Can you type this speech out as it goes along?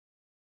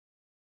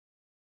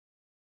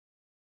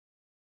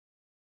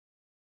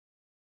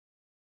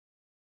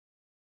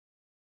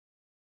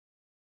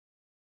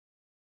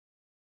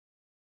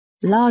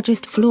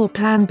Largest floor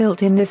plan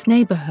built in this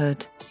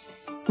neighborhood.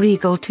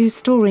 Regal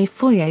 2-story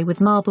foyer with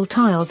marble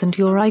tiles, and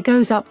your eye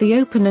goes up the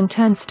open and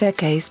turn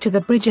staircase to the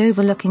bridge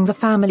overlooking the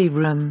family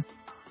room.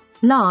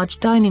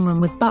 Large dining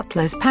room with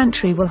Butler's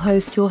pantry will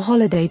host your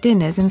holiday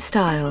dinners in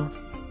style.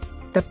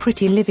 The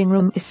pretty living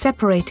room is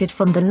separated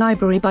from the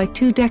library by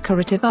 2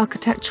 decorative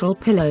architectural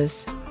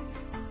pillars.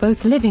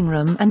 Both living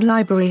room and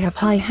library have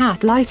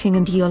high-hat lighting,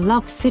 and you'll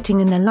love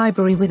sitting in the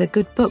library with a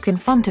good book in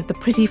front of the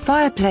pretty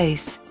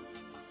fireplace.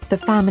 The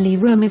family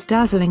room is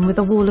dazzling with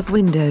a wall of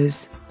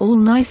windows, all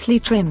nicely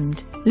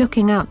trimmed,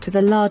 looking out to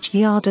the large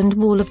yard and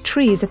wall of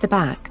trees at the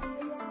back.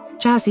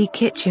 Jazzy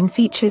kitchen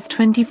features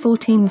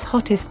 2014's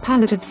hottest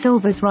palette of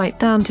silvers right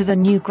down to the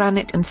new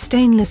granite and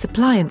stainless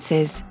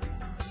appliances.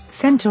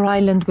 Center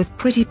island with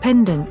pretty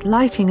pendant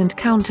lighting and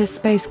counter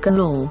space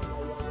galore.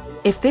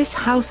 If this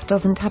house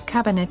doesn't have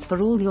cabinets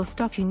for all your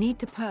stuff you need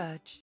to purge.